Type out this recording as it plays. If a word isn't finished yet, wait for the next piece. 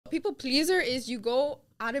people pleaser is you go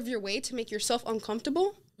out of your way to make yourself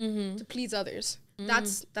uncomfortable to please others.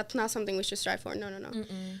 That's not something we should strive for.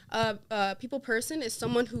 No. People person is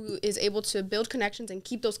someone who is able to build connections and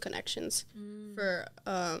keep those connections for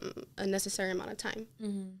a necessary amount of time.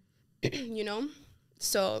 You know,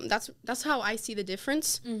 so that's how I see the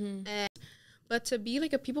difference. But to be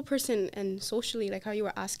like a people person and socially, like how you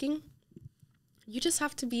were asking, you just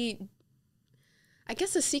have to be, I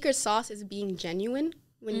guess the secret sauce is being genuine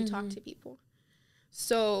when you talk to people.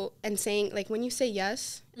 So, and saying, like, when you say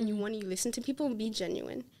yes and when you listen to people, be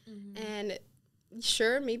genuine. And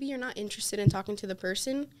sure, maybe you're not interested in talking to the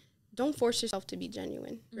person. Don't force yourself to be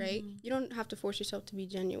genuine, right? You don't have to force yourself to be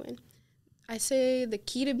genuine. I say the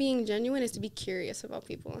key to being genuine is to be curious about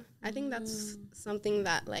people. I think that's something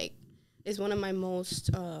that, like, is one of my most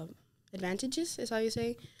advantages, is how you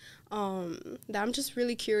say, that I'm just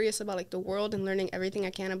really curious about, like, the world and learning everything I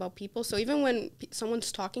can about people. So even when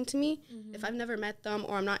someone's talking to me, if I've never met them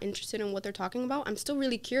or I'm not interested in what they're talking about, I'm still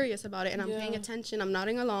really curious about it, and I'm paying attention, I'm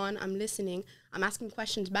nodding along, I'm listening, I'm asking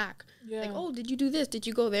questions back. Like, oh, did you do this? Did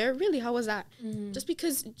you go there? Really? How was that? Just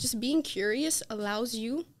because just being curious allows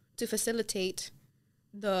you to facilitate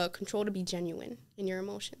the control to be genuine in your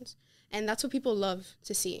emotions. And that's what people love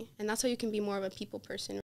to see. And that's how you can be more of a people person.